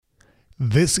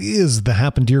This is the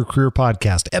Happen to Your Career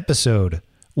podcast, episode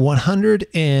 100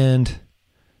 and...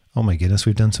 Oh my goodness,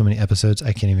 we've done so many episodes,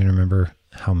 I can't even remember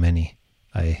how many.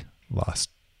 I lost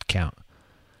count.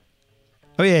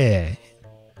 Oh yeah.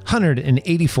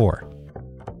 184.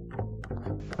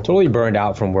 Totally burned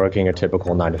out from working a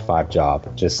typical 9-to-5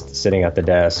 job, just sitting at the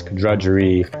desk,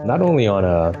 drudgery, not only on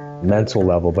a mental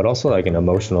level, but also like an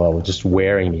emotional level, just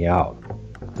wearing me out.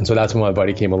 And so that's when my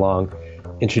buddy came along,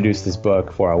 introduced this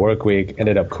book, 4 Hour Work Week,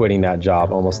 ended up quitting that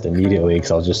job almost immediately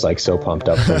because I was just like so pumped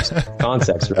up for those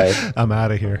concepts, right? I'm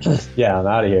out of here. Yeah, I'm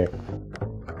out of here.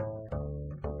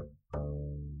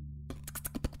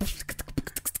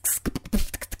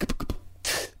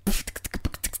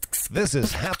 This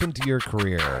is Happen to Your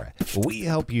Career. We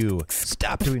help you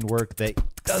stop doing work that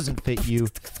doesn't fit you,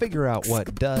 figure out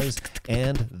what does,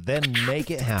 and then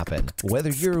make it happen. Whether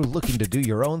you're looking to do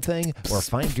your own thing or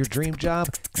find your dream job,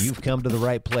 you've come to the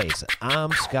right place.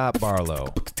 I'm Scott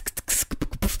Barlow.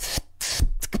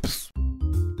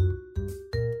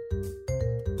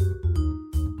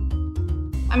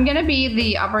 I'm going to be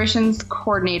the operations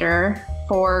coordinator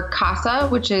for CASA,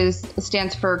 which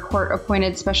stands for Court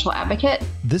Appointed Special Advocate.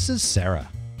 This is Sarah.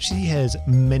 She has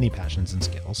many passions and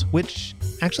skills, which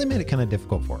actually made it kind of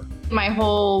difficult for her. My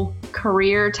whole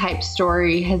career type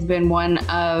story has been one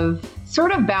of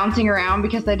sort of bouncing around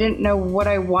because I didn't know what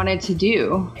I wanted to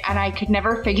do, and I could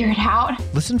never figure it out.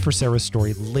 Listen for Sarah's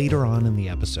story later on in the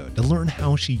episode to learn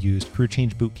how she used Career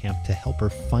Change Bootcamp to help her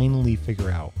finally figure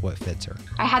out what fits her.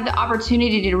 I had the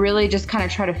opportunity to really just kind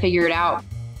of try to figure it out.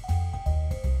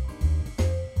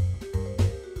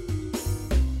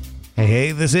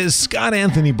 Hey, this is Scott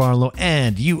Anthony Barlow,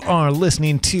 and you are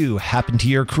listening to Happen to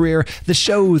Your Career, the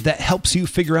show that helps you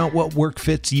figure out what work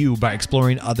fits you by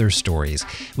exploring other stories.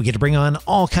 We get to bring on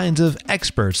all kinds of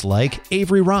experts like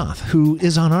Avery Roth, who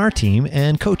is on our team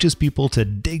and coaches people to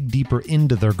dig deeper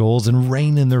into their goals and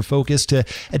rein in their focus to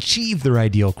achieve their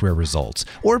ideal career results.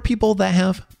 Or people that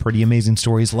have pretty amazing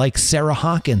stories like Sarah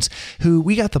Hawkins, who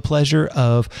we got the pleasure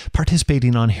of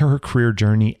participating on her career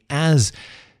journey as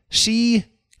she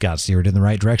got steered in the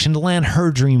right direction to land her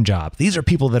dream job. These are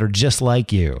people that are just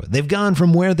like you. They've gone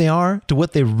from where they are to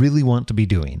what they really want to be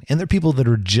doing. And they're people that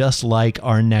are just like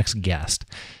our next guest,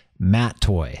 Matt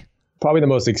Toy. Probably the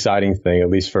most exciting thing,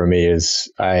 at least for me,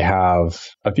 is I have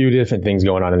a few different things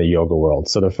going on in the yoga world.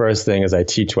 So the first thing is I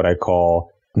teach what I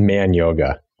call man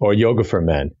yoga, or yoga for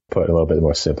men, put a little bit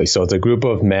more simply. So it's a group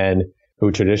of men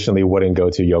who traditionally wouldn't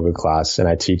go to yoga class, and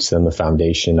I teach them the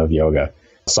foundation of yoga.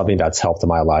 Something that's helped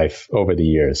my life over the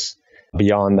years.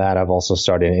 Beyond that, I've also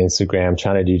started an Instagram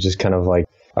trying to do just kind of like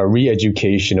a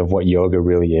re-education of what yoga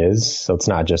really is. So it's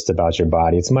not just about your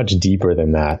body. It's much deeper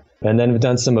than that. And then we've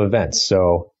done some events.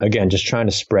 So again, just trying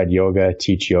to spread yoga,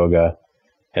 teach yoga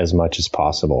as much as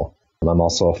possible. I'm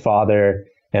also a father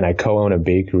and I co-own a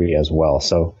bakery as well.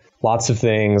 So lots of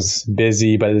things,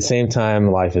 busy, but at the same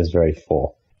time, life is very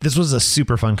full. This was a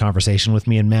super fun conversation with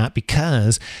me and Matt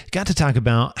because I got to talk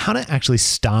about how to actually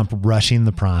stop rushing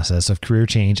the process of career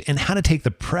change and how to take the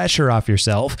pressure off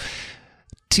yourself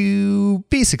to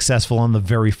be successful on the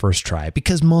very first try,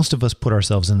 because most of us put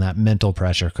ourselves in that mental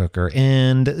pressure cooker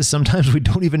and sometimes we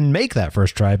don't even make that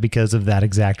first try because of that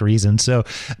exact reason. So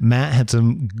Matt had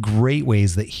some great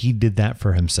ways that he did that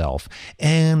for himself,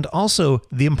 and also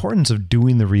the importance of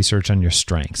doing the research on your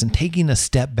strengths and taking a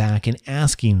step back and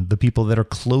asking the people that are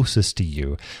closest to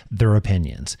you their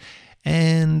opinions.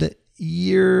 And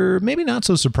you're maybe not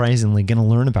so surprisingly going to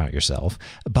learn about yourself,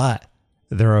 but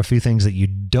there are a few things that you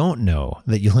don't know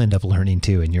that you'll end up learning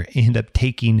too, and you end up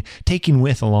taking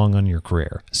with along on your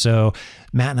career. So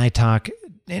Matt and I talk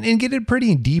and get it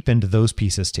pretty deep into those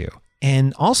pieces too.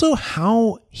 And also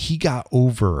how he got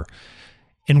over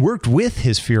and worked with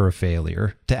his fear of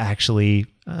failure to actually,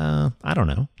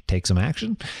 take some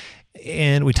action.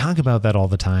 And we talk about that all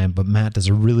the time, but Matt does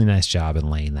a really nice job in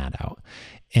laying that out.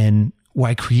 And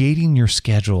why creating your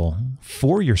schedule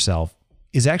for yourself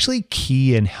is actually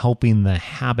key in helping the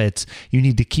habits you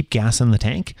need to keep gas in the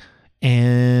tank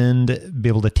and be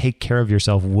able to take care of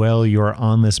yourself while you're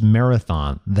on this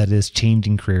marathon that is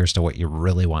changing careers to what you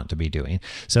really want to be doing.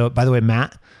 So, by the way,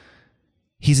 Matt,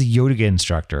 he's a yoga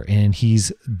instructor and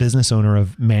he's business owner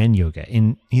of Man Yoga.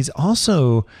 And he's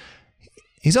also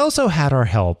had our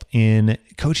help in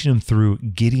coaching him through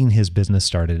getting his business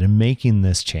started and making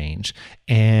this change.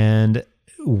 And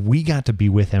we got to be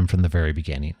with him from the very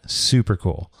beginning. Super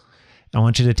cool. I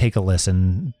want you to take a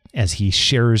listen as he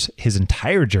shares his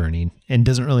entire journey and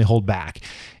doesn't really hold back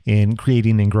in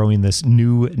creating and growing this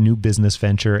new business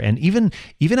venture, and even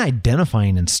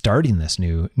identifying and starting this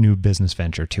new business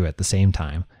venture too at the same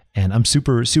time. And I'm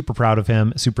super, super proud of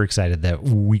him, super excited that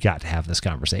we got to have this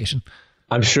conversation.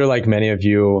 I'm sure like many of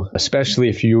you, especially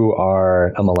if you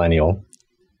are a millennial,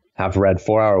 have read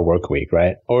 4 Hour Workweek,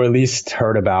 right? Or at least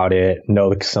heard about it,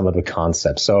 know some of the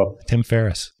concepts. So Tim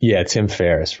Ferriss. Yeah, Tim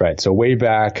Ferriss, right. So way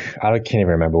back, I can't even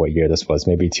remember what year this was,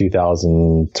 maybe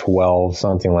 2012,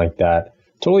 something like that.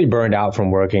 Totally burned out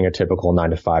from working a typical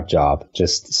 9-to-5 job,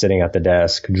 just sitting at the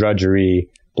desk, drudgery,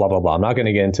 blah, blah, blah. I'm not going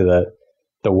to get into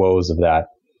the woes of that.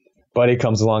 But he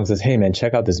comes along and says, hey, man,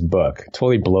 check out this book.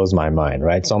 Totally blows my mind,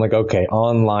 right? So I'm like, okay,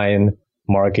 online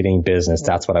marketing business,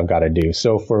 that's what I've got to do.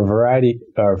 So for a variety,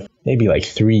 or maybe like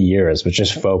 3 years, was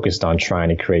just focused on trying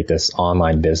to create this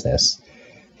online business.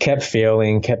 Kept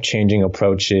failing, kept changing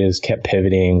approaches, kept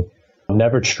pivoting,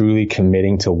 never truly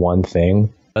committing to one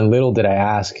thing. And little did I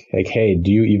ask, like, hey,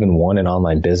 do you even want an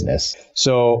online business?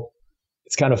 So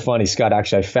it's kind of funny, Scott,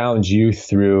 actually, I found you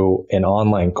through an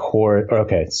online course.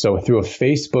 So through a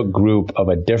Facebook group of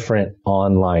a different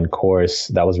online course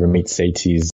that was Ramit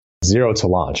Sethi's Zero to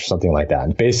Launch, or something like that.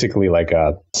 And basically like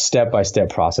a step-by-step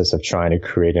process of trying to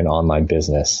create an online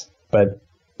business. But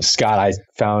Scott, I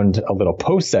found a little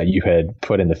post that you had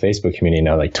put in the Facebook community and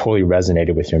I like totally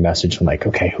resonated with your message. I'm like,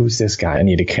 okay, who's this guy? I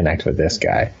need to connect with this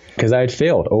guy. Because I had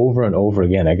failed over and over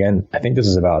again. Again, I think this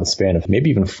is about a span of maybe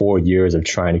even 4 years of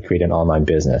trying to create an online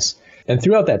business. And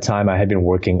throughout that time, I had been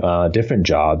working different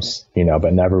jobs,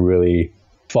 but never really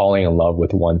falling in love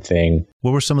with one thing.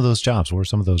 What were some of those jobs? What were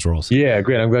some of those roles? Yeah,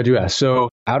 great. I'm glad you asked. So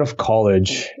out of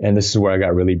college, and this is where I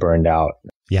got really burned out.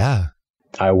 Yeah.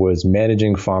 I was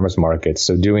managing farmers markets.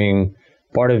 So doing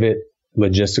part of it,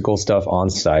 logistical stuff on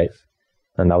site.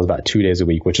 And that was about 2 days a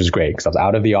week, which was great because I was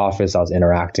out of the office. I was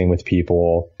interacting with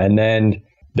people. And then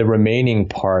the remaining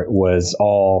part was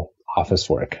all office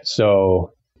work.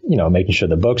 So, making sure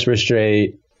the books were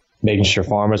straight, making sure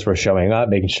farmers were showing up,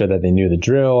 making sure that they knew the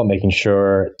drill, making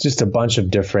sure just a bunch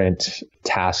of different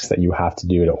tasks that you have to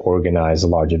do to organize a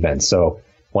large event. So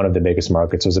one of the biggest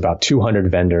markets was about 200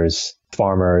 vendors,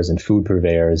 farmers and food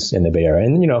purveyors in the Bay Area.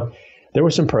 And, there were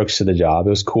some perks to the job. It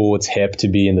was cool. It's hip to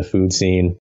be in the food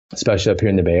scene, especially up here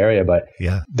in the Bay Area. But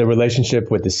the relationship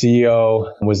with the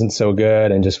CEO wasn't so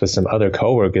good. And just with some other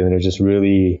coworkers, and it was just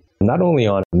really not only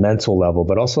on a mental level,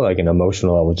 but also like an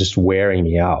emotional level, just wearing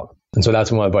me out. And so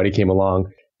that's when my buddy came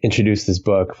along, introduced this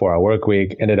book, 4 Hour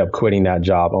Workweek, ended up quitting that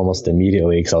job almost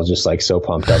immediately because I was just like so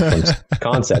pumped up from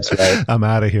concepts, right? I'm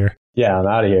out of here. Yeah, I'm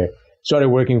out of here. Started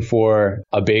working for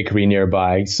a bakery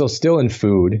nearby. So still in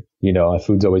food,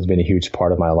 food's always been a huge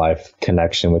part of my life.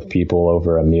 Connection with people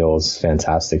over a meal is a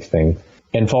fantastic thing.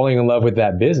 And falling in love with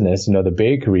that business, the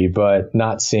bakery, but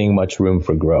not seeing much room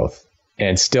for growth.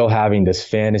 And still having this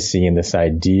fantasy and this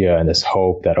idea and this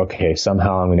hope that, okay,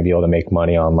 somehow I'm going to be able to make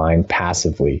money online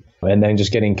passively. And then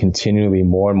just getting continually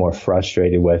more and more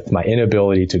frustrated with my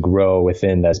inability to grow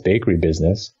within this bakery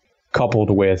business, coupled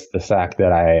with the fact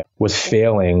that I was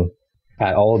failing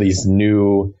at all these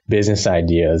new business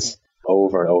ideas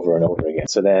over and over and over again.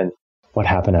 So then what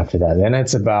happened after that?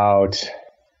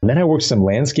 Then I worked some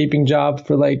landscaping job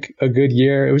for like a good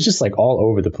year. It was just like all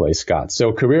over the place, Scott.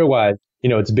 So career-wise,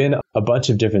 it's been a bunch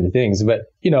of different things. But,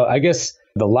 I guess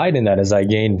the light in that is I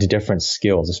gained different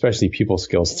skills, especially people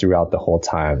skills throughout the whole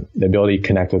time. The ability to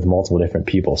connect with multiple different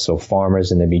people. So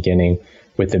farmers in the beginning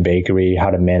with the bakery,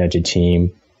 how to manage a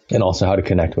team, and also how to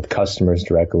connect with customers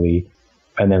directly.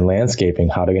 And then landscaping,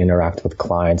 how to interact with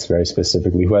clients very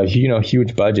specifically who have,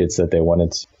 huge budgets that they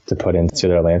wanted to put into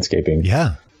their landscaping.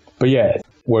 Yeah. But yeah,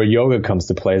 where yoga comes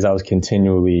to play is I was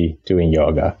continually doing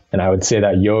yoga. And I would say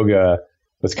that yoga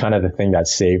was kind of the thing that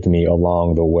saved me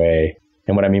along the way.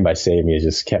 And what I mean by saved me is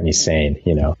just kept me sane,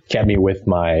 kept me with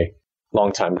my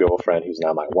longtime girlfriend, who's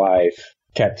now my wife,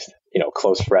 kept,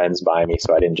 close friends by me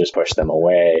so I didn't just push them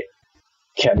away,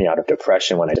 kept me out of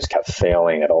depression when I just kept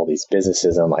failing at all these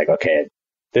businesses. And I'm like, okay,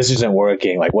 this isn't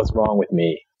working. Like, what's wrong with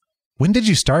me? When did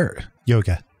you start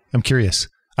yoga? I'm curious.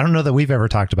 I don't know that we've ever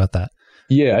talked about that.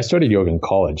 Yeah, I started yoga in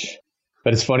college.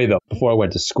 But it's funny though, before I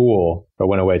went to school or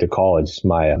went away to college,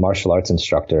 my martial arts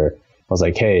instructor was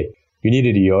like, hey, you need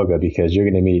to do yoga because you're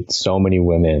going to meet so many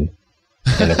women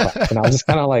in the class. And I was just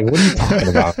kind of like, what are you talking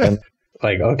about? And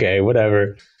like, okay,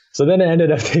 whatever. So then I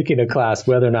ended up taking a class,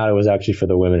 whether or not it was actually for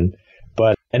the women,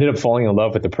 but ended up falling in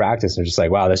love with the practice and just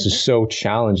like, wow, this is so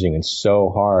challenging and so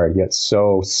hard, yet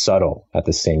so subtle at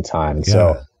the same time. And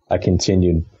so I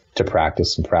continued to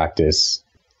practice and practice.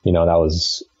 That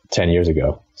was 10 years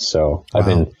ago. So I've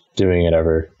been doing it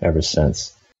ever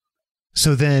since.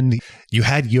 So then you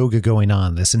had yoga going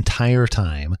on this entire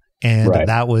time. And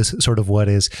that was sort of what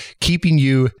is keeping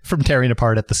you from tearing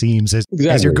apart at the seams as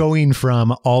you're going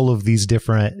from all of these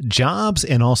different jobs.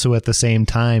 And also at the same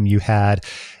time, you had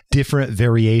different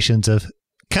variations of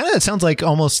kind of, it sounds like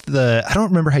almost I don't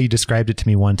remember how you described it to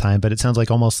me one time, but it sounds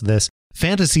like almost this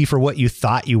fantasy for what you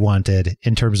thought you wanted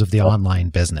in terms of the online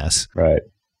business. Right.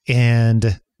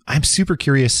 And I'm super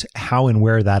curious how and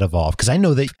where that evolved, because I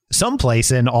know that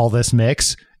someplace in all this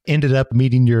mix ended up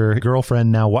meeting your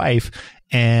girlfriend, now wife,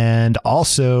 and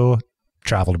also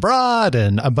traveled abroad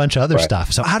and a bunch of other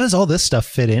stuff. So how does all this stuff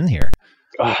fit in here?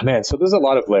 Oh, man. So there's a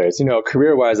lot of layers.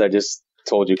 Career-wise, I just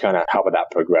told you kind of how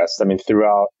that progressed. I mean,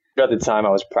 throughout the time I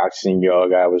was practicing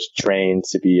yoga, I was trained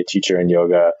to be a teacher in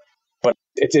yoga. But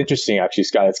it's interesting, actually,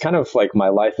 Scott. It's kind of like my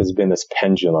life has been this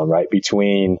pendulum, right,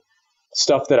 between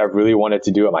stuff that I've really wanted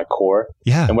to do at my core.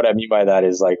 Yeah. And what I mean by that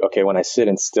is like, okay, when I sit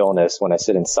in stillness, when I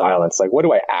sit in silence, like, what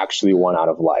do I actually want out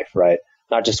of life, right?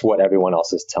 Not just what everyone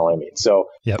else is telling me. So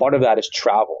part of that is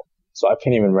travel. So I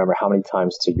can't even remember how many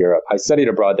times to Europe. I studied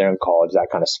abroad there in college. That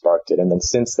kind of sparked it. And then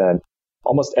since then,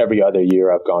 almost every other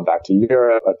year, I've gone back to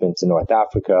Europe. I've been to North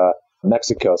Africa,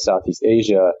 Mexico, Southeast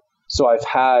Asia. So I've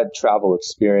had travel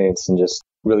experience and just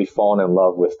really fallen in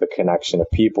love with the connection of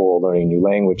people, learning new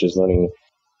languages, learning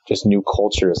just new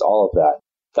cultures, all of that.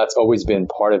 That's always been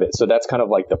part of it. So that's kind of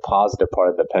like the positive part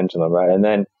of the pendulum, right? And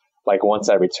then like once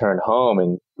I returned home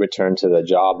and returned to the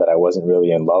job that I wasn't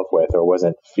really in love with or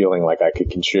wasn't feeling like I could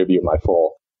contribute my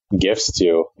full gifts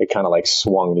to, it kind of like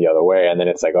swung the other way. And then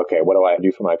it's like, okay, what do I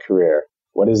do for my career?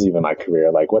 What is even my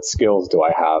career? Like, what skills do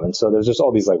I have? And so there's just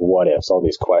all these like what ifs, all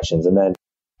these questions. And then,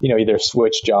 either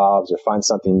switch jobs or find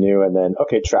something new and then,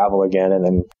 okay, travel again and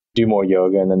then do more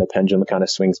yoga. And then the pendulum kind of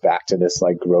swings back to this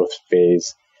like growth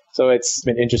phase. So it's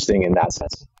been interesting in that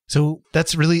sense. So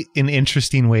that's really an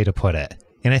interesting way to put it.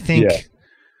 And I think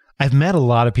I've met a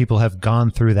lot of people who have gone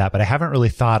through that, but I haven't really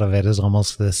thought of it as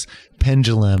almost this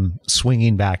pendulum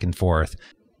swinging back and forth.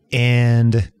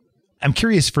 And I'm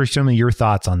curious for some of your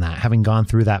thoughts on that, having gone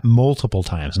through that multiple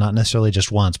times, not necessarily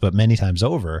just once, but many times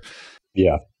over.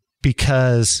 Yeah.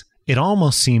 Because it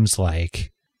almost seems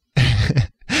like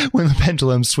when the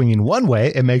pendulum's swinging one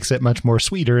way, it makes it much more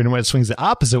sweeter. And when it swings the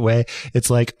opposite way, it's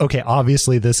like, okay,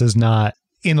 obviously this is not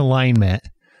in alignment.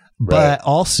 But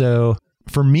also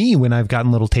for me, when I've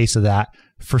gotten little taste of that,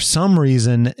 for some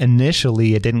reason,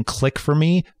 initially it didn't click for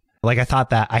me. Like I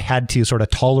thought that I had to sort of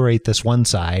tolerate this one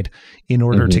side in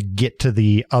order to get to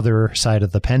the other side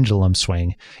of the pendulum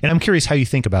swing. And I'm curious how you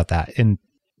think about that. And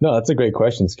no, that's a great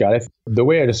question, Scott. The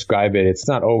way I describe it, it's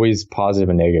not always positive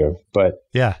and negative, but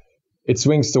it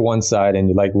swings to one side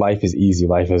and like life is easy,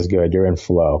 life is good, you're in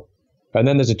flow. And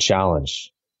then there's a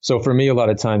challenge. So for me, a lot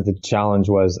of times the challenge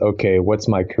was, okay, what's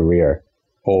my career?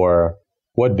 Or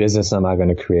what business am I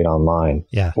going to create online?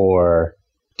 Or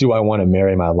do I want to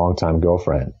marry my longtime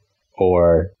girlfriend?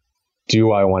 Or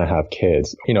do I want to have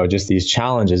kids? Just these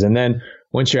challenges. And then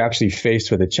once you're actually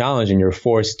faced with a challenge and you're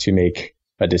forced to make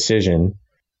a decision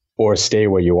or stay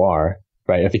where you are,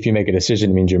 right? If you make a decision,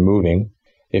 it means you're moving.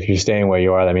 If you're staying where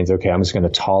you are, that means, okay, I'm just going to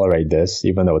tolerate this,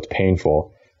 even though it's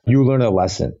painful. You learn a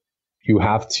lesson. You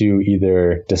have to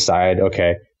either decide,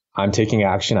 okay, I'm taking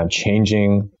action, I'm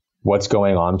changing what's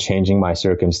going on, changing my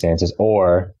circumstances,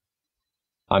 or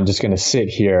I'm just going to sit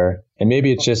here and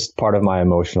maybe it's just part of my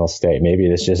emotional state. Maybe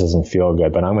this just doesn't feel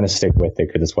good, but I'm going to stick with it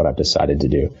because it's what I've decided to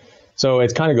do. So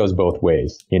it kind of goes both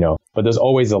ways, but there's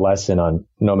always a lesson on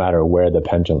no matter where the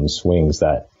pendulum swings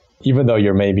that even though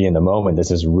you're maybe in the moment, this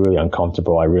is really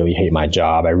uncomfortable. I really hate my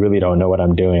job. I really don't know what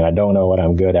I'm doing. I don't know what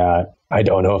I'm good at. I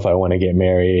don't know if I want to get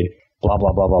married, blah,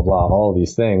 blah, blah, blah, blah, all of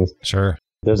these things. Sure.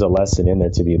 There's a lesson in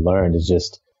there to be learned.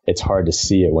 It's hard to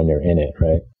see it when you're in it,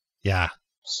 right? Yeah.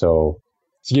 So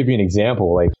to give you an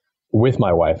example, like with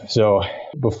my wife. So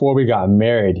before we got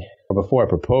married or before I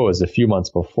proposed, a few months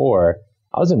before,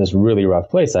 I was in this really rough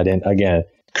place. I didn't, again,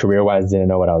 career-wise, didn't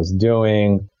know what I was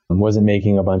doing, wasn't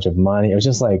making a bunch of money. It was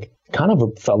just like, kind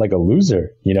of felt like a loser,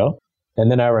 And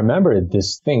then I remember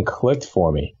this thing clicked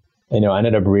for me. I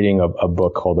ended up reading a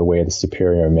book called The Way of the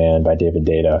Superior Man by David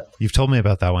Deida. You've told me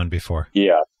about that one before.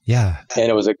 Yeah. Yeah. And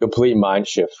it was a complete mind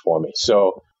shift for me.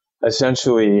 So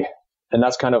essentially, and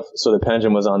that's kind of, so the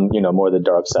pendulum was on, more the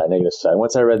dark side, negative side.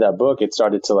 Once I read that book, it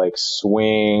started to like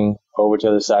swing over to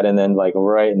the other side and then like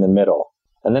right in the middle.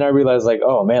 And then I realized like,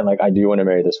 oh man, like I do want to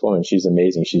marry this woman. She's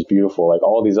amazing. She's beautiful. Like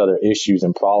all these other issues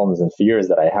and problems and fears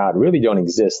that I had really don't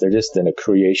exist. They're just in a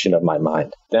creation of my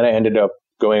mind. Then I ended up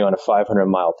going on a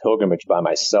 500-mile pilgrimage by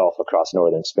myself across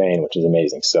northern Spain, which is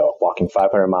amazing. So walking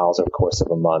 500 miles over the course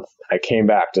of a month. I came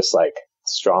back just like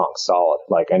strong, solid.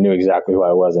 Like I knew exactly who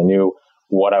I was. I knew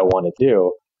what I wanted to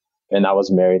do. And I was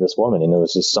marry this woman. And it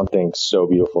was just something so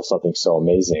beautiful, something so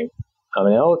amazing. I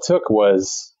mean, all it took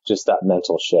was just that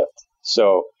mental shift.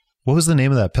 So What was the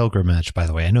name of that pilgrimage, by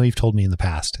the way? I know you've told me in the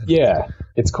past. Yeah,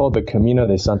 it's called the Camino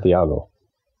de Santiago,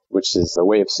 which is the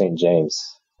way of St. James.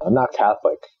 I'm not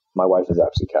Catholic. My wife is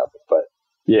actually Catholic, but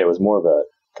yeah, it was more of a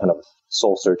kind of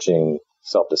soul-searching,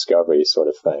 self-discovery sort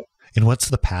of thing. And what's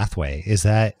the pathway? Is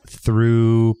that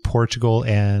through Portugal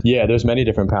and... Yeah, there's many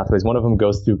different pathways. One of them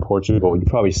goes through Portugal. You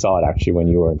probably saw it actually when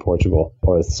you were in Portugal,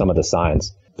 or some of the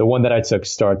signs. The one that I took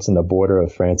starts in the border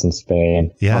of France and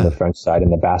Spain on the French side in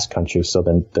the Basque Country. So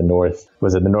then the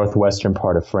northwestern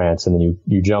part of France. And then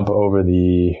you jump over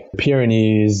the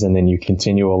Pyrenees, and then you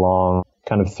continue along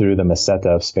kind of through the Meseta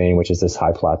of Spain, which is this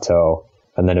high plateau.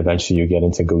 And then eventually you get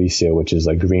into Galicia, which is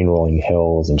like green rolling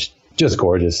hills and just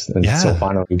gorgeous. And so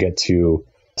finally you get to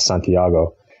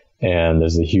Santiago, and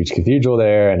there's a huge cathedral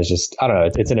there. And it's just, I don't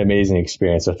know, it's an amazing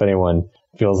experience. So if anyone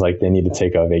feels like they need to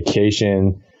take a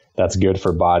vacation that's good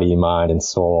for body, mind, and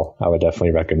soul, I would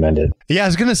definitely recommend it. Yeah, I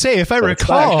was going to say, if I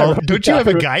recall, don't you have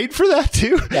a guide for that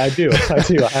too? Yeah, I do.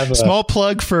 I have a small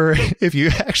plug for if you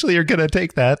actually are going to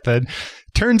take that, then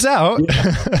turns out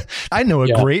I know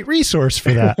a great resource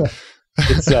for that.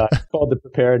 It's called the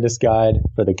Preparedness Guide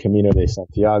for the Camino de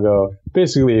Santiago.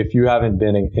 Basically, if you haven't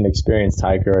been an experienced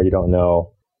hiker, or you don't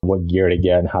know what gear to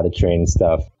get and how to train and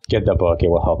stuff, get the book. It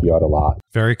will help you out a lot.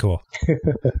 Very cool.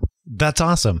 That's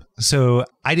awesome. So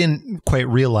I didn't quite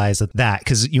realize that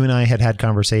because you and I had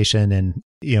conversation, and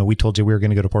we told you we were going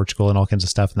to go to Portugal and all kinds of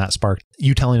stuff, and that sparked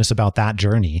you telling us about that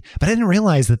journey. But I didn't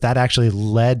realize that actually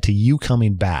led to you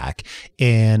coming back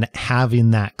and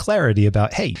having that clarity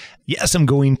about, hey, yes, I'm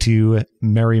going to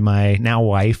marry my now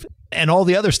wife, and all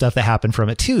the other stuff that happened from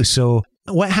it too. So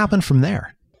what happened from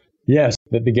there? Yes.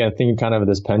 Again, thinking kind of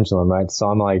this pendulum, right? So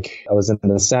I'm like, I was in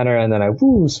the center, and then I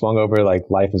swung over, like,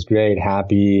 life is great,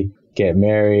 happy, get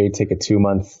married, take a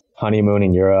 2-month honeymoon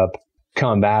in Europe,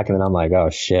 come back, and then I'm like, oh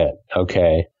shit,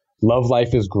 okay. Love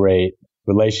life is great,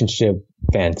 relationship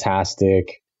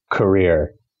fantastic,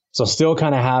 career. So still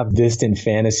kind of have distant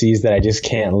fantasies that I just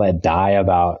can't let die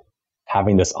about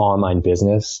having this online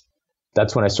business.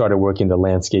 That's when I started working the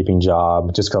landscaping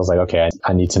job, just because I was like, okay,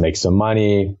 I need to make some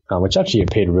money, which actually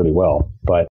it paid really well.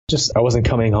 But just, I wasn't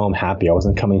coming home happy. I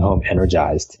wasn't coming home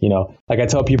energized. Like I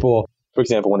tell people, for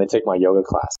example, when they take my yoga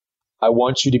class, I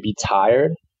want you to be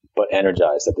tired, but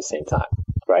energized at the same time,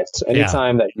 right? So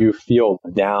anytime that you feel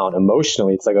down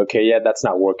emotionally, it's like, okay, yeah, that's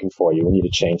not working for you. We need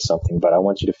to change something, but I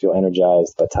want you to feel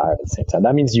energized, but tired at the same time.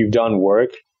 That means you've done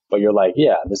work, but you're like,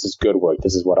 yeah, this is good work.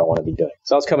 This is what I want to be doing.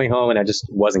 So I was coming home and I just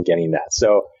wasn't getting that.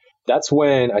 So that's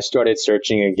when I started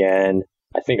searching again.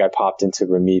 I think I popped into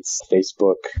Ramit's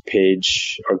Facebook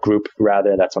page or group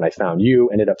rather. That's when I found you,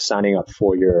 ended up signing up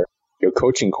for your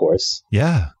coaching course.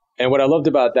 Yeah. And what I loved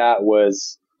about that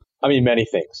was, many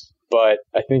things, but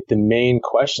I think the main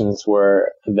questions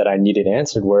that I needed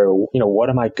answered were, what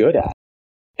am I good at?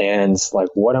 And like,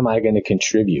 what am I going to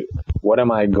contribute? What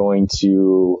am I going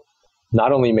to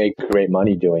not only make great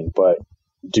money doing, but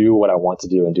do what I want to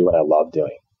do and do what I love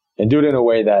doing, and do it in a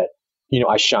way that,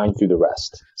 I shine through the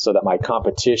rest, so that my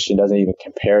competition doesn't even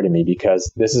compare to me,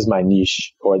 because this is my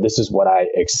niche, or this is what I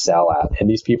excel at. And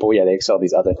these people, they excel at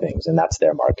these other things, and that's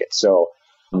their market. So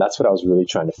that's what I was really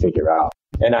trying to figure out.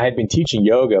 And I had been teaching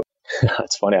yoga.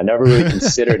 It's funny. I never really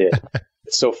considered it.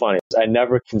 It's so funny. I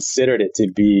never considered it to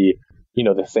be,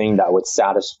 the thing that would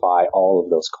satisfy all of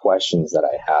those questions that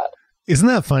I had. Isn't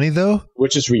that funny though?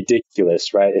 Which is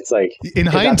ridiculous, right? It's like, in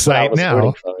hindsight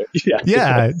now.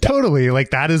 Yeah, totally.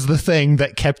 Like that is the thing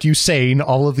that kept you sane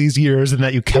all of these years, and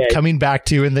that you kept coming back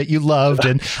to, and that you loved.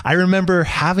 And I remember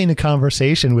having a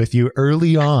conversation with you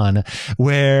early on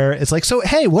where it's like, so,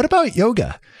 hey, what about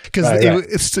yoga? Because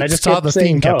I just saw the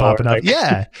theme kept popping up.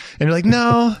 Yeah. And you're like,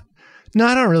 no,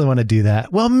 I don't really want to do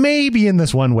that. Well, maybe in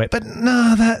this one way, but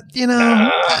no, that,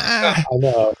 I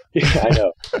know.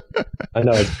 Yeah, I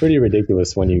know. It's pretty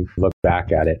ridiculous when you look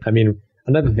back at it.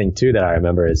 Another thing too that I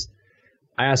remember is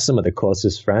I asked some of the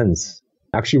closest friends,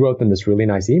 I actually wrote them this really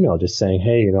nice email just saying,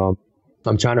 hey,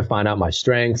 I'm trying to find out my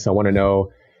strengths. I want to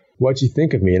know what you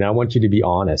think of me. And I want you to be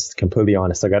honest, completely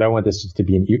honest. Like, I don't want this just to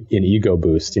be an ego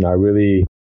boost. I really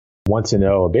want to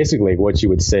know basically what you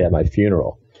would say at my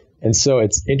funeral. And so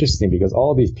it's interesting because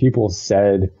all these people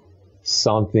said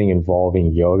something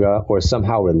involving yoga or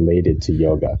somehow related to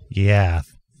yoga. Yeah,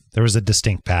 there was a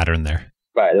distinct pattern there.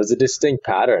 Right, there was a distinct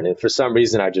pattern. And for some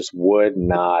reason, I just would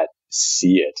not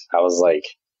see it. I was like,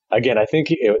 again, I think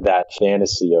that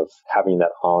fantasy of having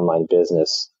that online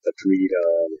business, the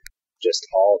freedom, just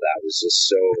all of that was just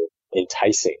so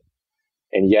enticing.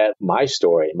 And yet my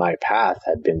story, my path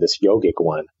had been this yogic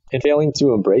one. and failing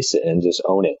to embrace it and just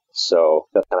own it. So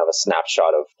that's kind of a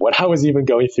snapshot of what I was even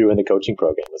going through in the coaching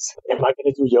program. Was, am I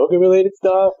going to do yoga related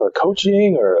stuff or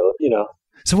coaching or,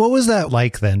 So what was that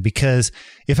like then? Because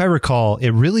if I recall,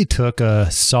 it really took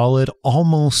a solid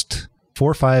almost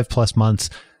 4 or 5 plus months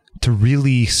to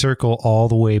really circle all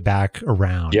the way back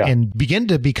around and begin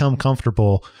to become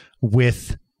comfortable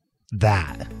with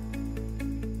that.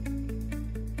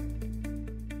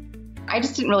 I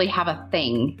just didn't really have a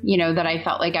thing, that I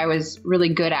felt like I was really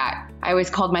good at. I always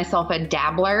called myself a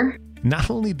dabbler. Not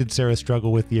only did Sarah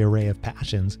struggle with the array of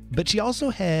passions, but she also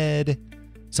had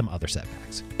some other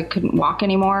setbacks. I couldn't walk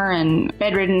anymore and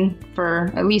bedridden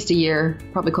for at least a year,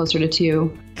 probably closer to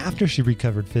 2. After she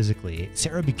recovered physically,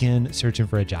 Sarah began searching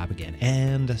for a job again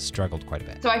and struggled quite a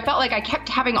bit. So I felt like I kept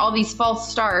having all these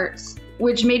false starts,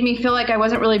 which made me feel like I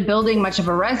wasn't really building much of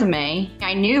a resume.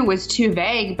 I knew it was too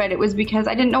vague, but it was because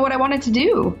I didn't know what I wanted to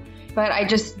do. But I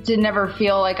just did never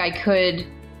feel like I could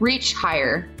reach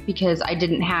higher because I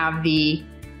didn't have the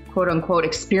quote unquote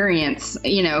experience,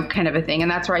 kind of a thing.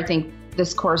 And that's where I think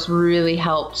this course really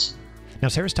helped. Now,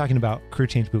 Sarah's talking about Career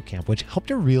Change Bootcamp, which helped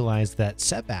her realize that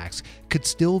setbacks could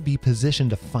still be positioned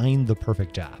to find the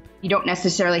perfect job. You don't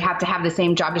necessarily have to have the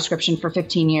same job description for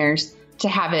 15 years to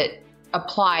have it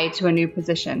apply to a new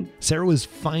position. Sarah was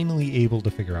finally able to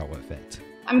figure out what fit.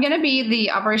 I'm going to be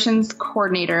the operations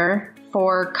coordinator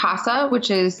for CASA,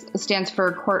 which stands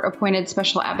for Court Appointed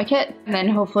Special Advocate. And then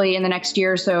hopefully in the next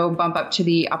year or so, bump up to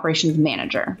the operations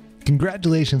manager.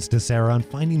 Congratulations to Sarah on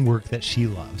finding work that she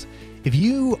loves. If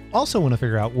you also want to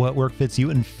figure out what work fits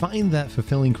you and find that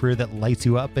fulfilling career that lights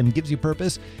you up and gives you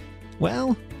purpose,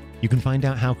 well, you can find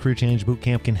out how Career Change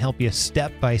Bootcamp can help you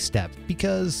step by step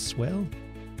because, well,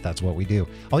 that's what we do.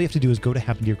 All you have to do is go to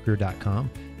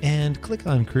happentoyourcareer.com and click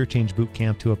on Career Change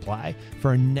Bootcamp to apply for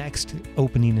our next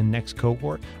opening and next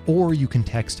cohort, or you can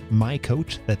text my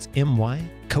coach, that's MY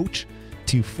coach,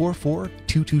 to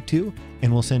 44222,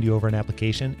 and we'll send you over an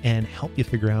application and help you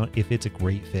figure out if it's a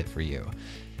great fit for you.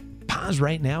 Pause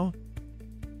right now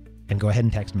and go ahead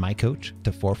and text my coach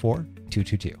to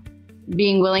 44222.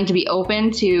 Being willing to be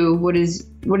open to what is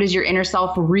your inner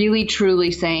self really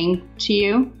truly saying to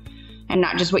you, and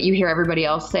not just what you hear everybody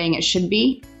else saying it should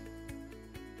be.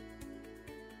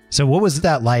 So what was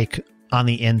that like on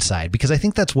the inside? Because I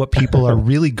think that's what people are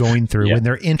really going through when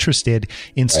they're interested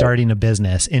in starting a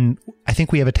business. And I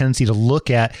think we have a tendency to look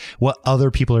at what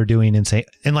other people are doing and say,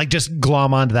 and like just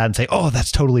glom onto that and say, oh,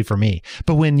 that's totally for me.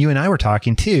 But when you and I were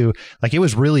talking too, like it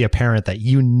was really apparent that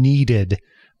you needed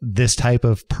this type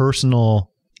of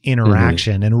personal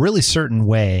interaction in a really certain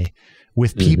way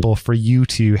with people for you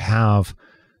to have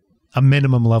a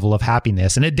minimum level of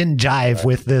happiness. And it didn't jive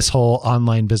with this whole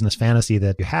online business fantasy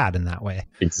that you had in that way.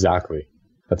 Exactly.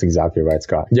 That's exactly right,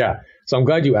 Scott. Yeah. So I'm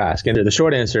glad you asked. And the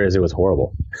short answer is it was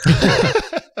horrible.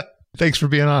 Thanks for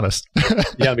being honest.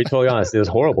 Yeah, I'll be totally honest. It was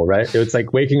horrible, right? It was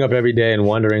like waking up every day and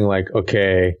wondering like,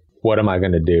 okay, what am I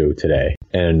going to do today?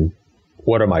 And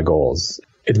what are my goals?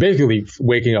 It's basically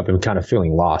waking up and kind of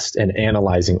feeling lost and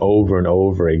analyzing over and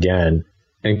over again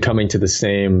and coming to the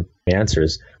same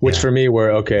answers, which for me were,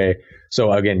 okay,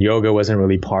 so again, yoga wasn't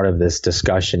really part of this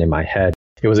discussion in my head.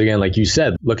 It was, again, like you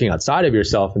said, looking outside of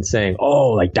yourself and saying, oh,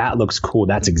 like that looks cool.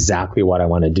 That's exactly what I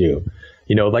want to do.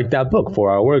 Like that book,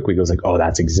 4-Hour Workweek, was like, oh,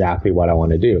 that's exactly what I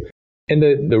want to do. And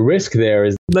the risk there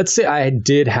is, let's say I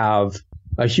did have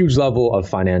a huge level of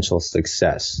financial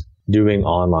success doing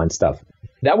online stuff.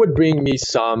 That would bring me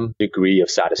some degree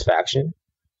of satisfaction.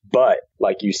 But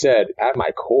like you said, at my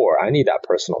core, I need that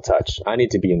personal touch. I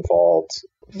need to be involved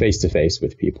face to face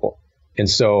with people. And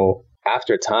so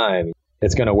after time,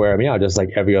 it's going to wear me out just like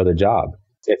every other job.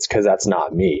 It's because that's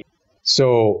not me.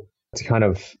 So to kind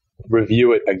of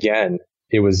review it again,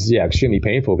 it was, extremely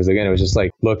painful because, again, it was just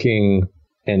like looking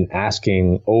and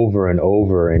asking over and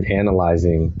over and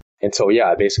analyzing until,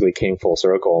 I basically came full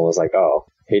circle and was like, oh,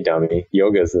 hey, dummy,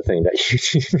 yoga is the thing that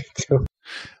you need to do.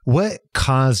 What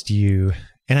caused you?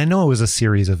 And I know it was a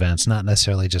series of events, not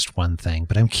necessarily just one thing,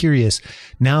 but I'm curious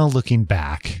now looking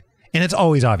back, and it's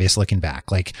always obvious looking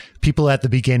back, like people at the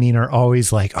beginning are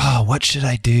always like, oh, what should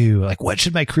I do? Like, what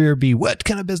should my career be? What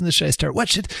kind of business should I start?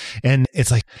 And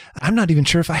it's like, I'm not even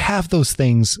sure if I have those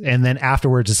things. And then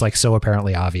afterwards, it's like so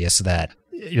apparently obvious that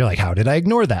you're like, how did I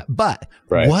ignore that? But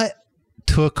what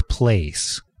took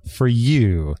place for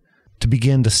you to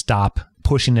begin to stop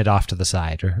pushing it off to the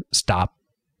side or stop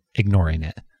ignoring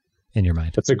it in your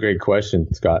mind? That's a great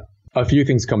question, Scott. A few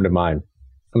things come to mind.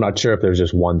 I'm not sure if there's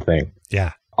just one thing.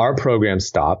 Yeah. Our program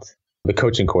stopped. The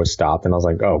coaching course stopped. And I was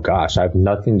like, oh gosh, I have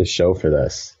nothing to show for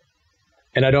this.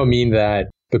 And I don't mean that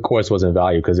the course wasn't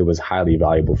valuable, because it was highly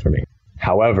valuable for me.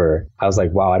 However, I was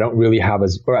like, wow, I don't really have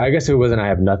or I guess it wasn't I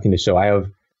have nothing to show. I have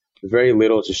very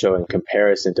little to show in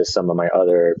comparison to some of my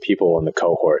other people in the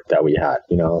cohort that we had.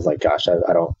 I was like, gosh,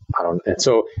 I don't. And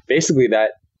so basically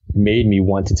that made me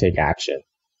want to take action.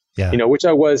 Yeah. Which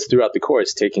I was throughout the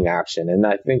course, taking action. And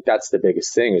I think that's the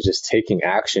biggest thing, is just taking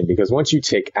action, because once you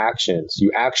take actions,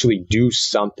 you actually do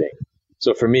something.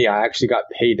 So for me, I actually got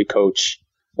paid to coach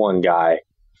one guy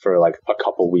for like a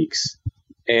couple weeks,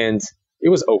 and it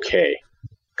was okay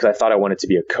because I thought I wanted to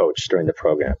be a coach during the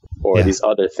program or these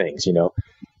other things,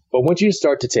 But once you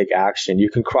start to take action, you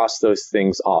can cross those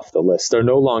things off the list. They're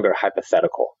no longer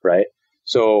hypothetical, right?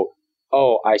 So,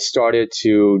 I started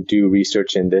to do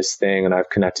research in this thing and I've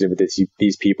connected with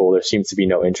these people. There seems to be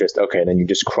no interest. Okay, then you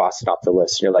just cross it off the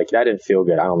list. You're like, that didn't feel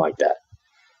good. I don't like that.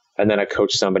 And then I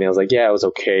coached somebody. I was like, yeah, it was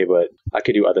okay, but I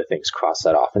could do other things. Cross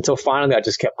that off. Until finally, I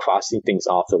just kept crossing things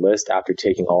off the list after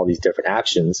taking all these different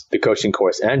actions. The coaching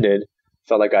course ended.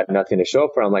 Felt like I had nothing to show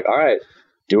for. I'm like, all right,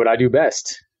 do what I do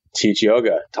best. Teach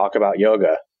yoga, talk about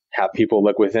yoga, have people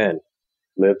look within,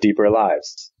 live deeper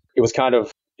lives. It was kind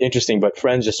of interesting, but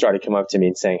friends just started coming up to me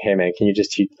and saying, hey man, can you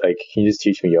just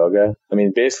teach me yoga? I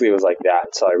mean, basically it was like that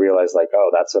until I realized like,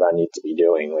 oh, that's what I need to be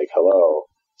doing. Like, hello.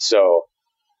 So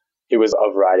it was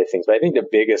a variety of things. But I think the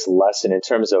biggest lesson in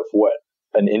terms of what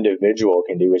an individual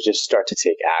can do is just start to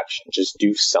take action, just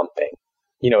do something.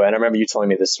 And I remember you telling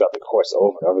me this throughout the course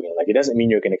over and over again. Like, it doesn't mean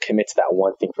you're going to commit to that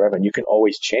one thing forever. And you can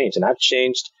always change. And I've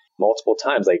changed multiple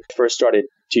times. Like, first started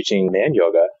teaching man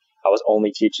yoga, I was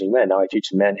only teaching men. Now I teach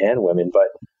men and women. But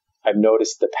I've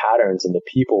noticed the patterns in the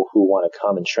people who want to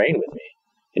come and train with me.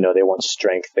 They want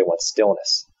strength. They want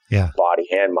stillness. Yeah. Body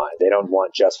and mind. They don't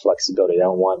want just flexibility. They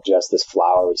don't want just this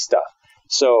flowery stuff.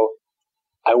 So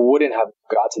I wouldn't have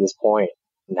got to this point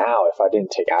now if I didn't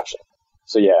take action.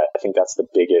 So yeah, I think that's the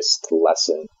biggest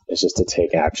lesson, is just to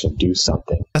take action, do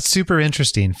something. That's super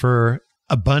interesting for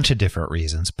a bunch of different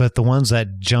reasons. But the ones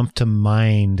that jump to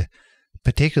mind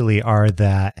particularly are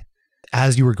that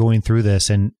as you were going through this,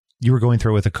 and you were going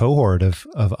through it with a cohort of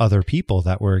other people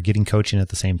that were getting coaching at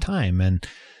the same time. And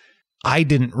I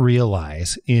didn't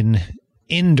realize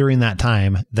during that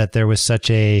time that there was such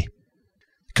a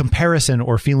comparison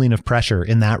or feeling of pressure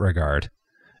in that regard.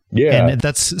 Yeah. And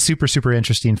that's super, super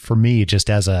interesting for me, just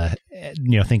as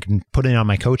putting on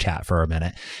my coach hat for a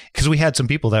minute, because we had some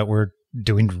people that were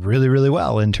doing really, really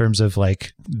well in terms of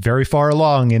like very far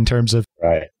along in terms of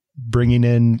bringing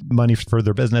in money for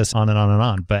their business, on and on and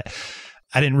on. But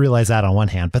I didn't realize that on one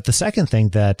hand. But the second thing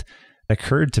that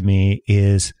occurred to me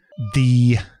is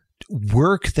the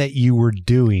work that you were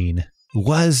doing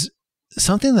was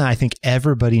something that I think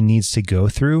everybody needs to go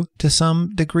through to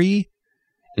some degree.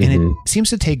 And it seems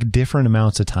to take different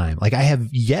amounts of time. Like, I have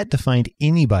yet to find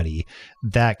anybody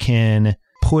that can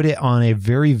put it on a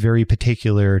very, very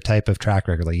particular type of track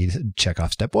record. Like, you check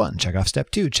off step 1, check off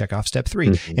step 2, check off step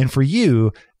 3. And for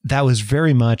you, that was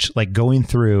very much like going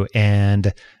through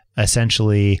and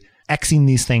essentially Xing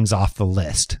these things off the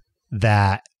list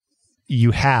that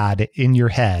you had in your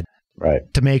head,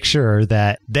 to make sure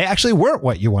that they actually weren't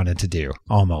what you wanted to do,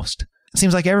 almost. It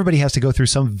seems like everybody has to go through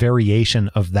some variation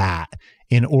of that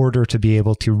in order to be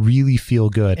able to really feel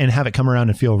good and have it come around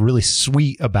and feel really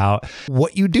sweet about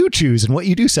what you do choose and what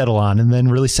you do settle on, and then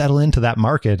really settle into that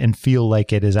market and feel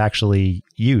like it is actually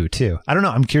you too. I don't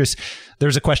know. I'm curious.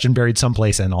 There's a question buried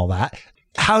someplace in all that.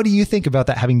 How do you think about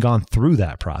that, having gone through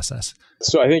that process?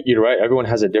 So I think you're right. Everyone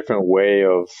has a different way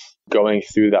of going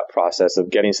through that process of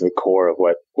getting to the core of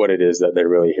what it is that they're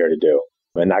really here to do.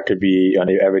 And that could be on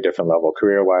every different level,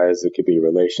 career-wise, it could be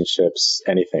relationships,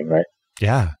 anything, right?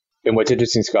 Yeah. And what's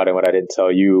interesting, Scott, and what I didn't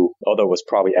tell you, although it was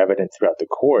probably evident throughout the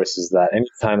course, is that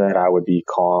anytime that I would be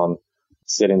calm,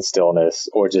 sit in stillness,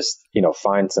 or just,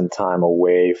 find some time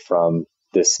away from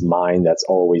this mind that's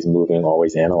always moving,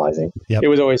 always analyzing, it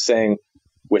was always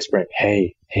whispering,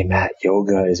 hey, Matt,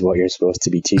 yoga is what you're supposed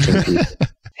to be teaching people.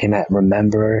 Hey, Matt,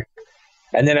 remember?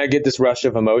 And then I get this rush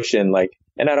of emotion,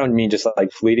 and I don't mean just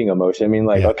like fleeting emotion. I mean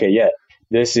okay,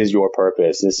 this is your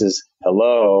purpose. This is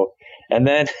hello. And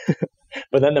then,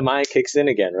 but then the mind kicks in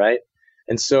again, right?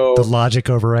 And so the logic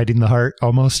overriding the heart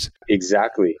almost.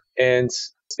 Exactly. And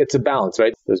it's a balance,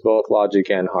 right? There's both logic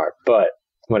and heart. But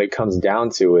when it comes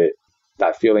down to it,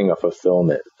 that feeling of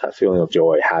fulfillment, that feeling of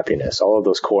joy, happiness, all of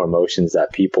those core emotions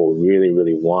that people really,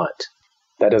 really want,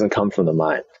 that doesn't come from the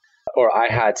mind. Or I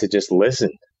had to just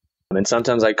listen. And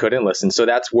sometimes I couldn't listen. So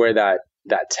that's where that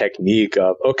technique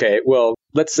of, okay, well,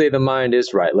 let's say the mind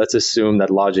is right. Let's assume that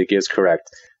logic is correct.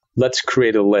 Let's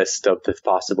create a list of the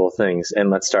possible things and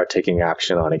let's start taking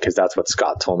action on it, because that's what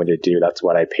Scott told me to do. That's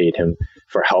what I paid him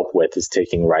for help with, is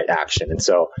taking right action. And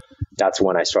so that's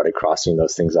when I started crossing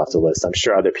those things off the list. I'm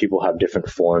sure other people have different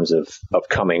forms of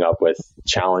coming up with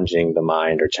challenging the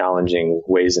mind or challenging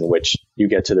ways in which you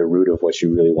get to the root of what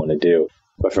you really want to do.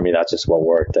 But for me, that's just what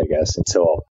worked, I guess,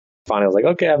 until finally I was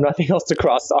like, okay, I have nothing else to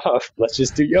cross off. Let's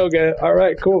just do yoga. All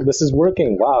right, cool. This is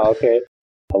working. Wow. Okay.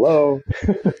 Hello.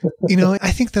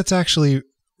 I think that's actually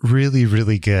really,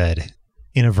 really good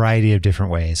in a variety of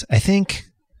different ways. I think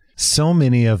so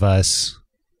many of us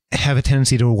have a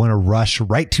tendency to want to rush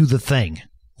right to the thing.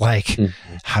 Like,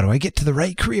 how do I get to the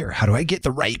right career? How do I get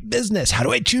the right business? How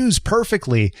do I choose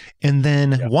perfectly? And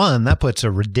then one, that puts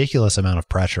a ridiculous amount of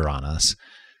pressure on us.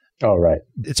 Oh, right.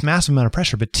 It's massive amount of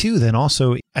pressure. But two, then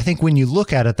also, I think when you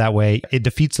look at it that way, it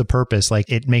defeats the purpose. Like,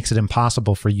 it makes it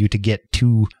impossible for you to get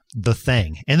to the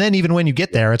thing. And then even when you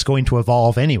get there, it's going to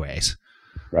evolve anyways.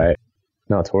 Right.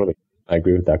 No, totally. I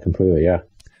agree with that completely. Yeah.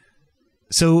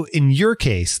 So in your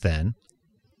case,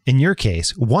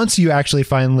 once you actually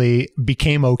finally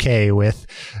became okay with,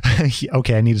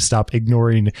 okay, I need to stop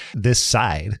ignoring this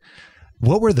side,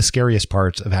 what were the scariest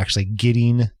parts of actually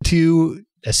getting to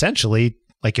essentially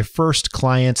like your first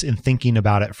clients and thinking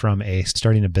about it from a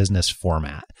starting a business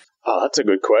format? Oh, that's a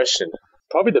good question.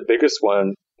 Probably the biggest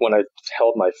one when I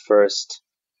held my first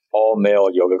all-male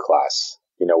yoga class,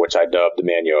 which I dubbed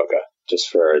Man Yoga just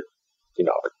for,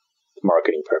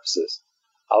 marketing purposes.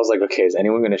 I was like, okay, is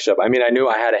anyone going to show up? I mean, I knew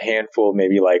I had a handful,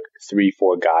 maybe like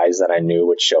 3-4 guys that I knew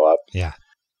would show up. Yeah.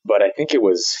 But I think it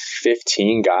was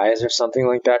 15 guys or something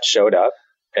like that showed up.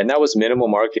 And that was minimal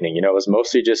marketing. It was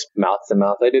mostly just mouth to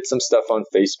mouth. I did some stuff on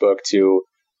Facebook too,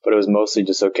 but it was mostly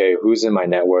just, okay, who's in my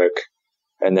network?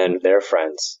 And then their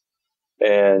friends.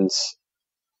 And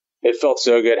it felt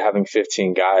so good having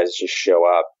 15 guys just show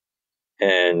up.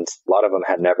 And a lot of them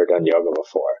had never done yoga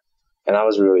before. And that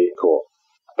was really cool.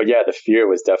 But yeah, the fear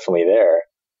was definitely there.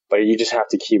 But you just have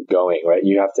to keep going, right?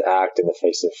 You have to act in the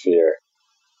face of fear.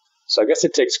 So I guess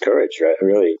it takes courage, right?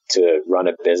 Really, to run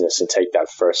a business and take that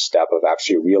first step of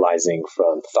actually realizing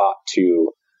from thought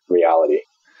to reality.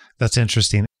 That's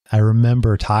interesting. I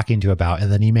remember talking to you about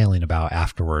and then emailing about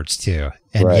afterwards too.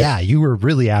 And right. Yeah, you were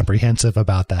really apprehensive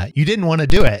about that. You didn't want to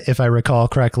do it, if I recall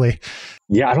correctly.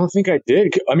 Yeah, I don't think I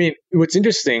did. I mean, what's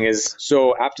interesting is,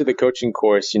 so after the coaching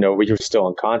course, we were still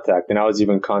in contact, and I was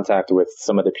even in contact with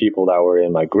some of the people that were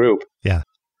in my group. Yeah.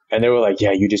 And they were like,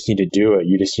 yeah, you just need to do it.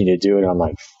 You just need to do it. And I'm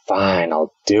like, fine,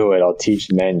 I'll do it. I'll teach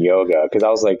men yoga. Because I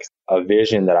was like a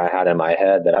vision that I had in my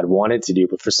head that I'd wanted to do,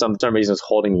 but for some reason it was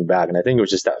holding me back. And I think it was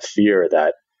just that fear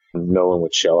that no one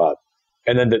would show up.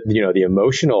 And then the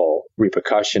emotional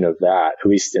repercussion of that, at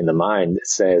least in the mind, it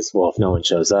says, well, if no one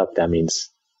shows up, that means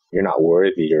you're not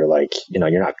worthy, or like,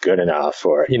 you're not good enough,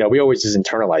 or, we always just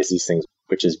internalize these things,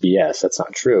 which is BS. That's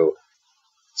not true.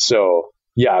 So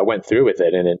yeah, I went through with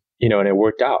it, and it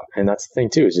worked out. And that's the thing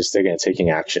too, is just, again, taking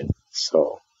action.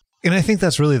 So. And I think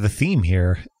that's really the theme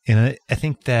here. And I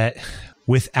think that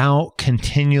without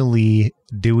continually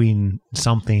doing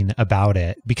something about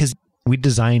it, because we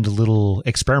designed little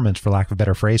experiments, for lack of a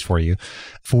better phrase, for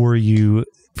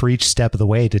each step of the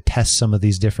way to test some of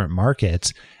these different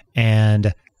markets.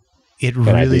 And it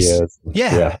really,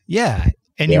 yeah.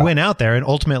 And you went out there and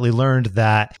ultimately learned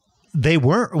that they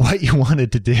weren't what you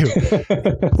wanted to do,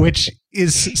 which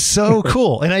is so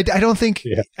cool. And I don't think,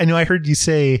 I know I heard you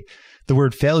say the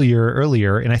word failure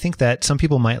earlier, and I think that some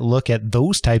people might look at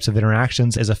those types of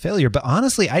interactions as a failure, but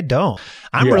honestly, I don't.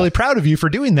 I'm really proud of you for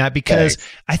doing that, because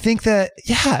I think that,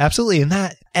 absolutely. And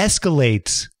that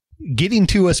escalates getting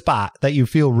to a spot that you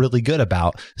feel really good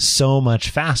about so much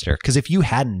faster. Because if you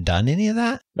hadn't done any of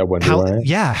that,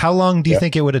 how long do you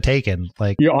think it would have taken?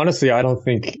 Like, honestly, I don't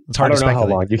think, it's hard to speculate.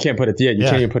 Know how long. You can't put it,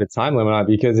 can't even put a time limit on it,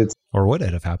 because it's, or would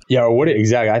it have happened? Yeah, or would it?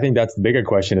 Exactly. I think that's the bigger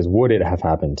question, is would it have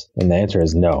happened? And the answer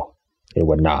is no, it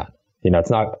would not.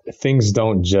 It's not, things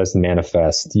don't just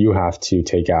manifest. You have to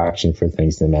take action for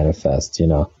things to manifest,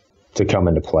 to come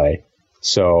into play.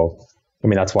 So,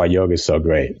 that's why yoga is so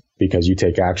great, because you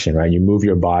take action, right? You move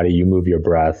your body, you move your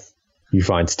breath, you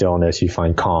find stillness, you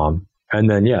find calm, and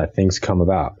then, things come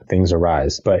about, things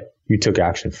arise, but you took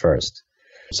action first.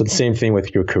 So the same thing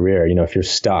with your career. If you're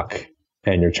stuck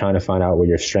and you're trying to find out what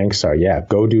your strengths are,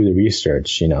 go do the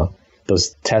research.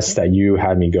 Those tests that you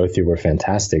had me go through were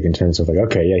fantastic in terms of like,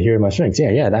 okay, here are my strengths.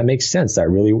 Yeah, that makes sense. That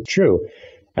really true.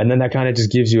 And then that kind of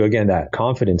just gives you, again, that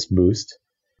confidence boost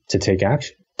to take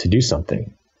action, to do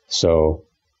something. So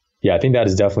I think that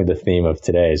is definitely the theme of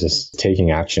today, is just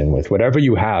taking action with whatever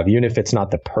you have, even if it's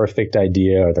not the perfect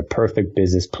idea or the perfect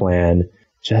business plan,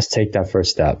 just take that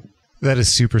first step. That is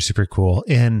super, super cool.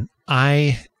 And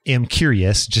I am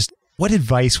curious, just what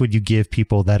advice would you give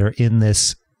people that are in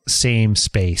this same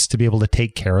space to be able to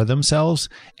take care of themselves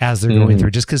as they're going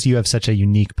through, just because you have such a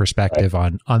unique perspective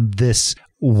on this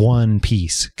one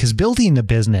piece. Because building a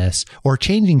business or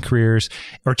changing careers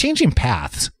or changing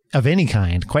paths of any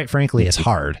kind, quite frankly, is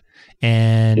hard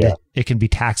and it can be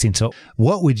taxing. So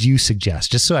what would you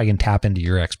suggest, just so I can tap into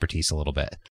your expertise a little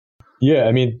bit? Yeah,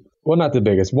 I mean, well, not the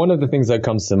biggest. One of the things that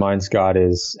comes to mind, Scott,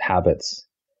 is habits.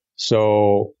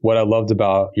 So what I loved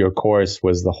about your course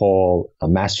was the whole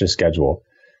master schedule.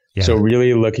 Yeah. So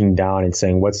really looking down and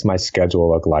saying, what's my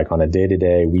schedule look like on a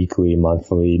day-to-day, weekly,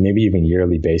 monthly, maybe even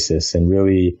yearly basis, and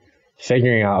really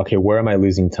figuring out, okay, where am I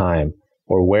losing time,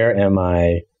 or where am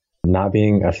I not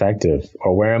being effective,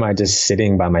 or where am I just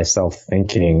sitting by myself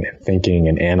thinking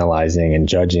and analyzing and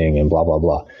judging and blah, blah,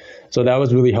 blah. So that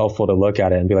was really helpful to look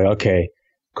at it and be like, okay,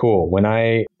 cool. When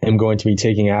I am going to be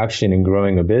taking action and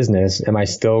growing a business, am I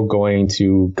still going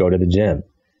to go to the gym?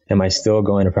 Am I still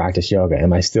going to practice yoga?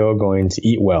 Am I still going to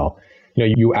eat well? You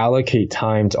know, you allocate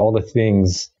time to all the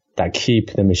things that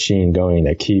keep the machine going,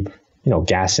 that keep,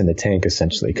 gas in the tank,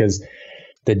 essentially. Because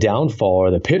the downfall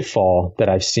or the pitfall that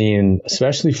I've seen,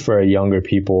 especially for younger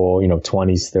people,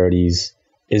 20s, 30s,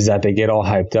 is that they get all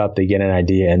hyped up, they get an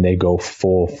idea and they go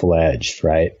full-fledged,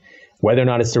 right? Whether or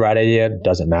not it's the right idea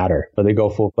doesn't matter, but they go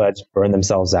full-fledged, burn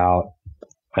themselves out,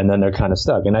 and then they're kind of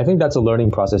stuck. And I think that's a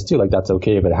learning process too. Like, that's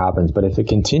okay if it happens, but if it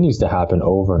continues to happen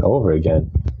over and over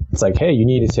again, it's like, hey, you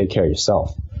need to take care of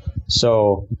yourself.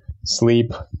 So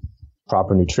sleep,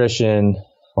 proper nutrition,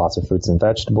 lots of fruits and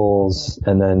vegetables.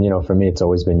 And then, for me, it's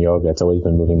always been yoga. It's always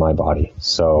been moving my body.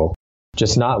 So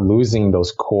just not losing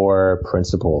those core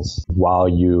principles while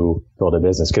you build a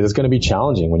business, because it's going to be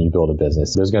challenging when you build a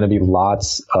business. There's going to be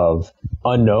lots of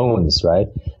unknowns, right?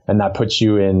 And that puts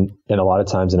you in a lot of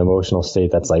times an emotional state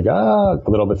that's like, a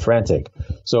little bit frantic.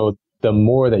 So the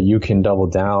more that you can double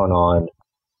down on,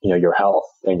 your health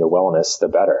and your wellness, the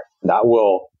better. That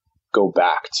will go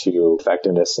back to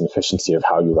effectiveness and efficiency of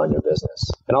how you run your business,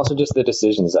 and also just the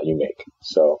decisions that you make.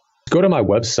 So go to my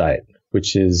website,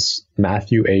 which is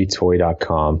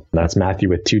MatthewAtoy.com. That's Matthew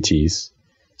with 2 T's.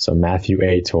 So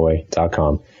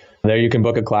MatthewAtoy.com. There you can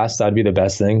book a class. That'd be the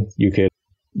best thing. You could,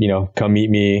 come meet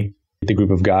me, the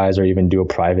group of guys, or even do a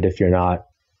private if you're not,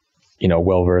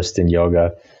 well-versed in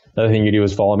yoga. Another thing you do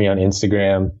is follow me on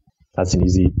Instagram. That's an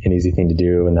easy thing to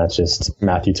do. And that's just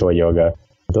Matthew Toy Yoga.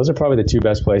 Those are probably the 2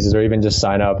 best places, or even just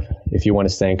sign up if you want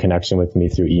to stay in connection with me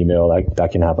through email.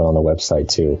 That can happen on the website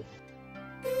too.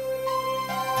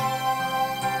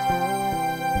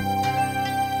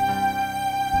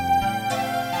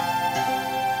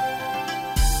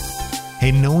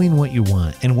 Hey, knowing what you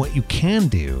want and what you can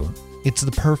do, it's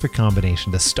the perfect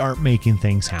combination to start making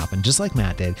things happen, just like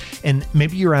Matt did. And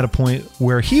maybe you're at a point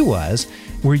where he was,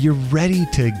 where you're ready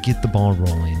to get the ball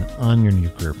rolling on your new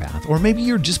career path. Or maybe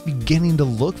you're just beginning to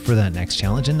look for that next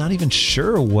challenge and not even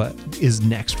sure what is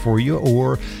next for you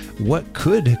or what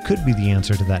could be the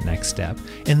answer to that next step.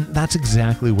 And that's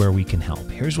exactly where we can help.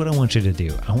 Here's what I want you to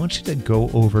do. I want you to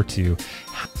go over to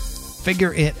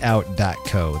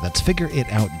figureitout.co. That's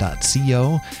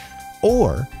figureitout.co.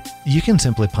 Or you can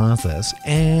simply pause this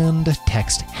and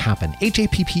text HAPPEN,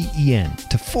 HAPPEN,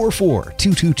 to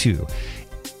 44222.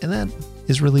 And that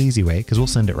is a really easy way, because we'll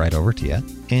send it right over to you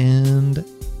and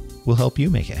we'll help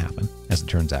you make it happen, as it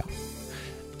turns out.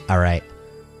 All right.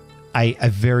 I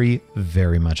very,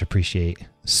 very much appreciate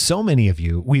so many of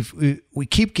you. We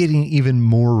keep getting even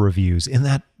more reviews, and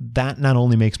that not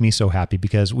only makes me so happy,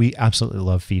 because we absolutely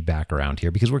love feedback around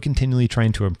here, because we're continually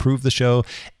trying to improve the show,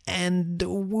 and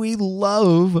we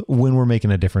love when we're making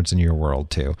a difference in your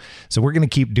world too. So we're going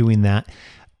to keep doing that.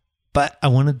 But I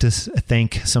wanted to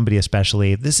thank somebody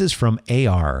especially. This is from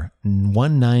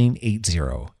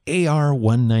AR1980.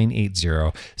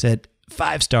 AR1980 said,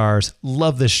 5 stars,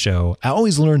 love this show. I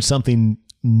always learn something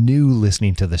new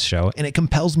listening to this show, and it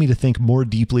compels me to think more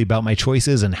deeply about my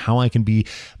choices and how I can be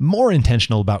more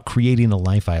intentional about creating a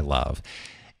life I love.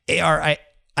 AR, I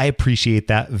appreciate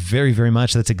that very, very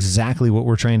much. That's exactly what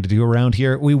we're trying to do around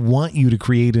here. We want you to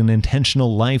create an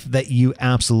intentional life that you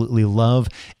absolutely love.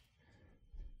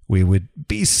 We would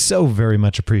be so very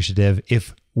much appreciative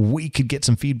if we could get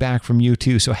some feedback from you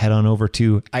too. So head on over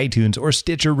to iTunes or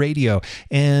Stitcher Radio.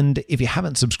 And if you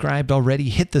haven't subscribed already,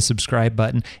 hit the subscribe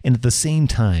button. And at the same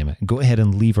time, go ahead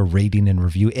and leave a rating and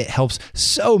review. It helps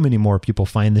so many more people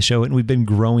find the show. And we've been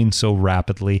growing so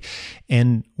rapidly.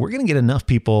 And we're going to get enough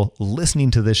people listening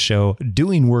to this show,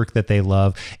 doing work that they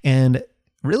love, and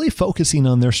really focusing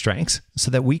on their strengths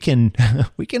so that we can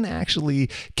actually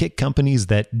kick companies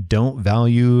that don't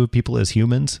value people as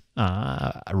humans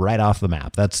right off the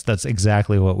map. That's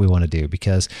exactly what we want to do,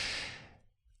 because,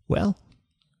 well,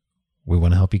 we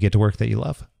want to help you get to work that you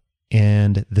love.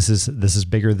 And this is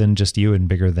bigger than just you and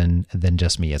bigger than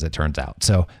just me, as it turns out.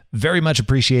 So very much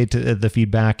appreciate the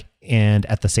feedback, and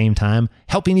at the same time,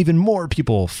 helping even more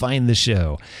people find the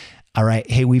show. All right.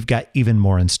 Hey, we've got even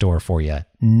more in store for you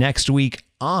next week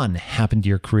on Happen to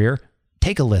Your Career.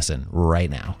 Take a listen right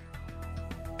now.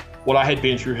 What I had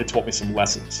been through had taught me some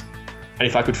lessons. And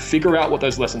if I could figure out what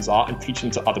those lessons are and teach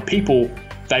them to other people,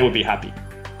 they would be happy.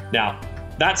 Now,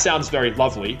 that sounds very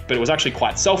lovely, but it was actually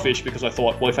quite selfish, because I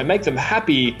thought, well, if I make them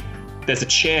happy, there's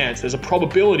a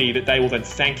probability that they will then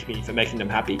thank me for making them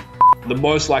happy. The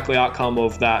most likely outcome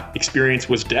of that experience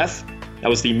was death. That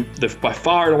was the by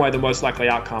far and away the most likely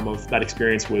outcome of that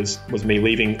experience was me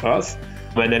leaving Earth.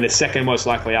 And then the second most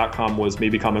likely outcome was me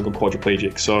becoming a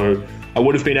quadriplegic. So I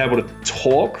would have been able to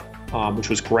talk, which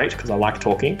was great because I like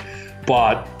talking,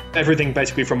 but everything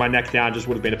basically from my neck down just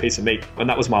would have been a piece of meat. And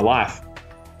that was my life.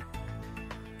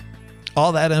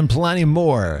 All that and plenty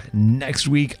more next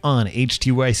week on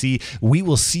H2YC. We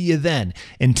will see you then.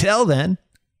 Until then,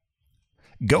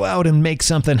 go out and make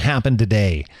something happen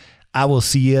today. I will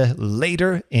see you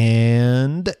later,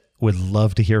 and would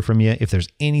love to hear from you. If there's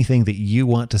anything that you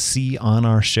want to see on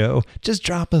our show, just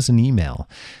drop us an email.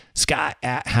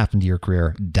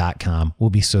 Scott@happentoyourcareer.com. We'll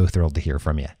be so thrilled to hear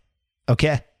from you.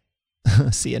 Okay.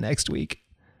 See you next week.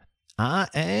 I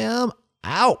am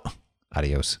out.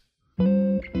 Adios.